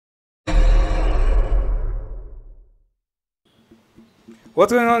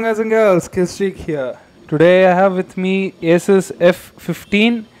What's going on, guys and girls? Killstreak here. Today I have with me Asus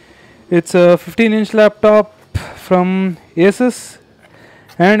F15. It's a 15-inch laptop from Asus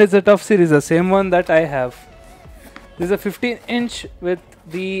and it's a TUF series, the same one that I have. This is a 15-inch with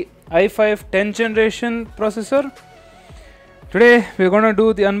the i5 10th generation processor. Today we're going to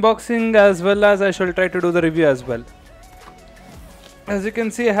do the unboxing as well as I shall try to do the review as well. As you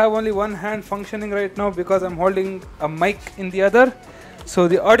can see, I have only one hand functioning right now because I'm holding a mic in the other. So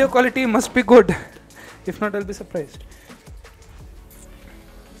the audio quality must be good. If not, I'll be surprised.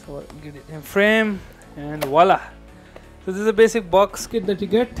 So I'll get it in frame and voila. So this is a basic box kit that you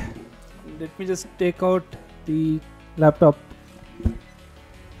get. Let me just take out the laptop.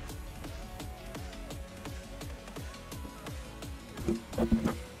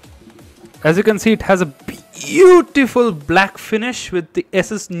 As you can see, it has a beautiful black finish with the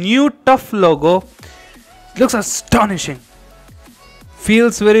Asus new TUF logo. It looks astonishing.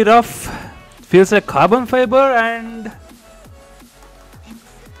 Feels very rough. Feels like carbon fiber and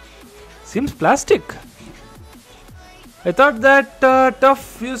seems plastic. I thought that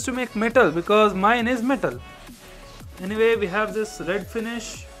TUF used to make metal because mine is metal. Anyway, we have this red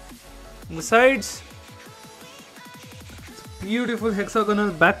finish on the sides. Beautiful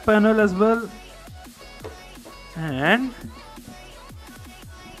hexagonal back panel as well. And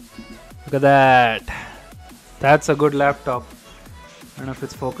look at that. That's a good laptop. I don't know if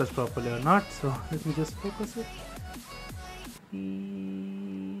it's focused properly or not, so let me just focus it. There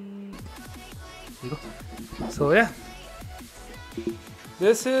you go. So yeah,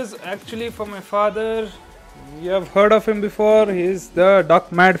 this is actually for my father. You have heard of him before. He's the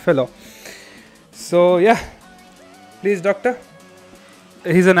Doc Mad fellow. So yeah, please doctor.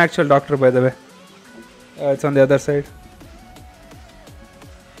 He's an actual doctor, by the way. It's on the other side.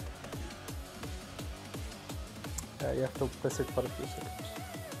 You have to press it for a few seconds.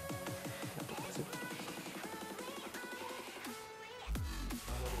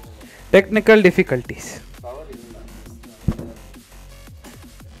 Technical difficulties.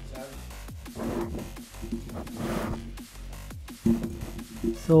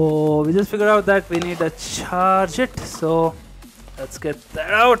 So we just figured out that we need to charge it. So let's get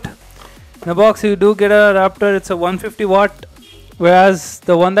that out. In the box you do get a Raptor. It's a 150 watt, whereas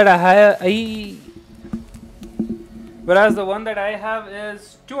the one that I have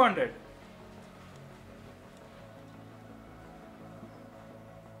is 200.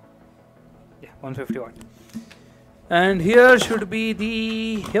 Yeah, 150 watt. And here should be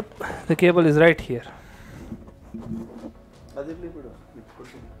the cable is right here.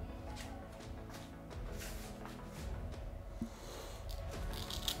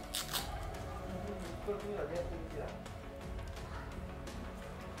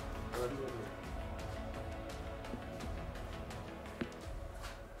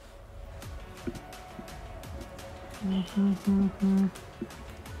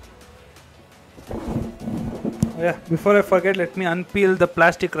 Oh yeah, before I forget, let me unpeel the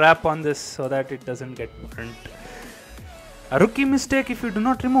plastic wrap on this so that it doesn't get burnt. A rookie mistake if you do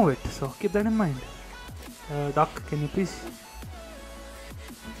not remove it, so keep that in mind. Doc, can you please?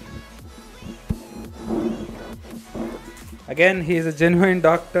 Again, he is a genuine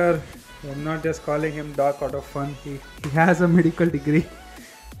doctor. I'm not just calling him Doc out of fun. He has a medical degree.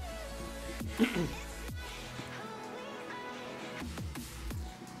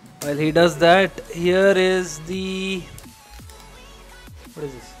 While he does that, here is the, what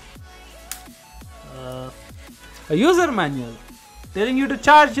is this? A user manual telling you to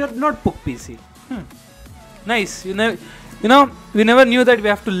charge your notebook PC. Nice. We never knew that we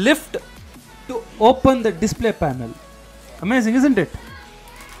have to lift to open the display panel. Amazing, isn't it?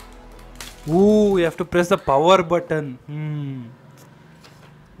 Ooh, you have to press the power button.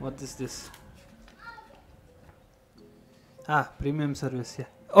 What is this? Premium service. Yeah.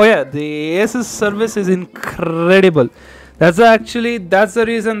 Oh yeah, the Asus service is incredible. That's the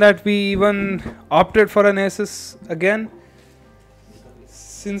reason that we even opted for an Asus again,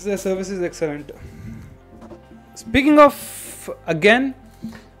 since the service is excellent. Speaking of again,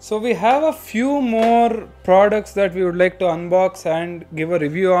 so we have a few more products that we would like to unbox and give a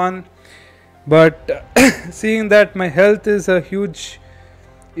review on, but seeing that my health is a huge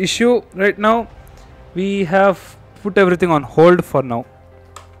issue right now, we have put everything on hold for now.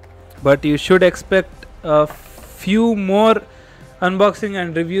 But you should expect a few more unboxing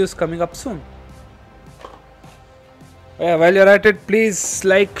and reviews coming up soon. Yeah, while you're at it, please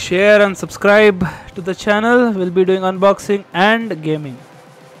like, share and subscribe to the channel. We'll be doing unboxing and gaming.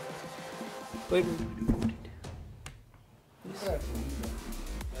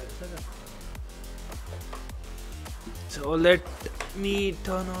 So let me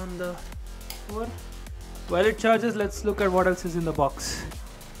turn on the power. While it charges, let's look at what else is in the box.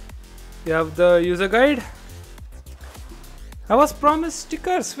 You have the user guide. I was promised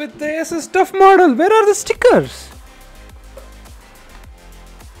stickers with the Asus TUF model. Where are the stickers?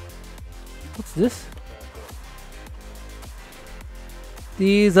 What's this?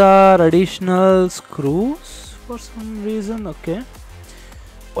 These are additional screws for some reason. Okay.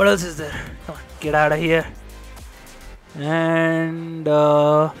 What else is there? Come on, get out of here. And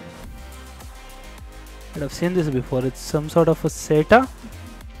I've seen this before. It's some sort of a SATA.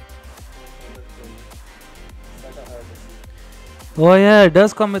 Oh yeah, it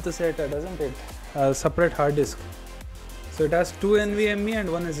does come with a SATA, doesn't it? A separate hard disk. So it has 2 NVMe and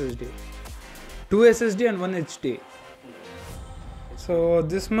 1 SSD. 2 SSD and 1 HD. So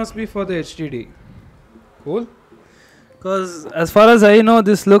this must be for the HDD. Cool. Because as far as I know,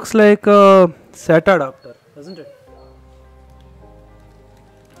 this looks like a SATA adapter, doesn't it?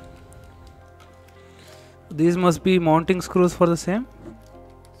 These must be mounting screws for the same.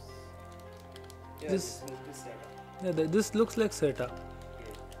 Yes, this looks like SATA.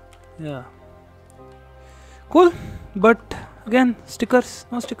 Yeah. Cool. But again, stickers,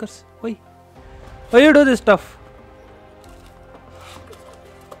 no stickers. Why? Why you do this stuff?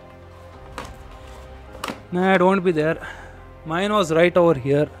 Nah, it won't be there. Mine was right over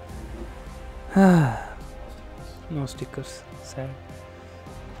here. No stickers. Sad.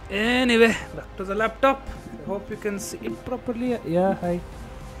 Anyway, back to the laptop. I hope you can see it properly. Yeah, hi.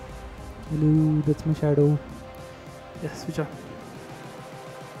 Hello, that's my shadow. Yeah, switch on.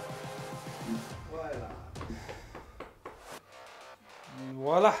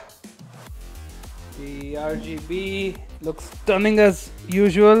 Voila. The RGB looks stunning as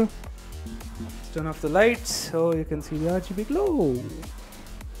usual. Let's turn off the lights so you can see the RGB glow.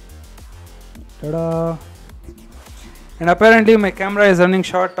 Ta-da! And apparently my camera is running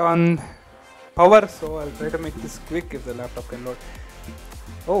short on power, so I'll try to make this quick if the laptop can load.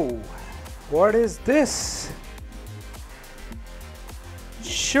 Oh, what is this?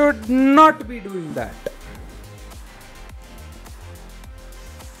 Should not be doing that.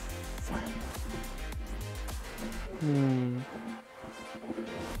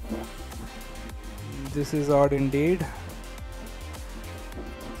 This is odd indeed.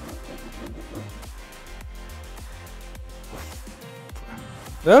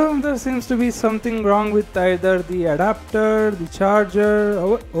 Well, there seems to be something wrong with either the adapter, the charger.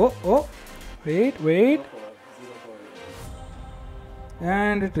 Oh, wait.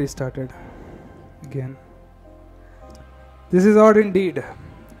 And it restarted again. This is odd indeed.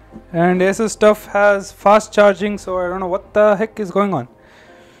 And Asus TUF has fast charging, so I don't know what the heck is going on.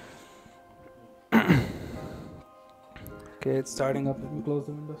 Okay, it's starting up. Let me close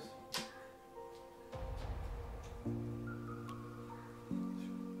the windows.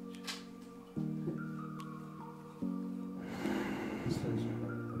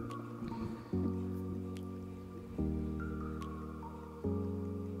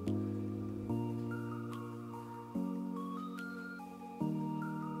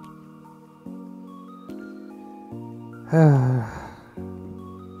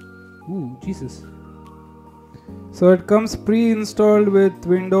 Ooh, Jesus. So it comes pre-installed with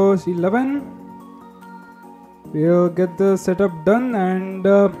Windows 11. We'll get the setup done and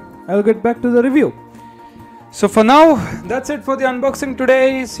I'll get back to the review. So for now, that's it for the unboxing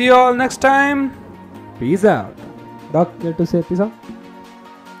today. See you all next time. Peace out. Doc, you have to say peace out?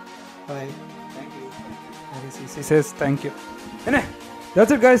 Bye. Thank you. He says thank you. Anyway,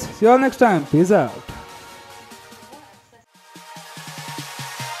 that's it guys. See you all next time. Peace out.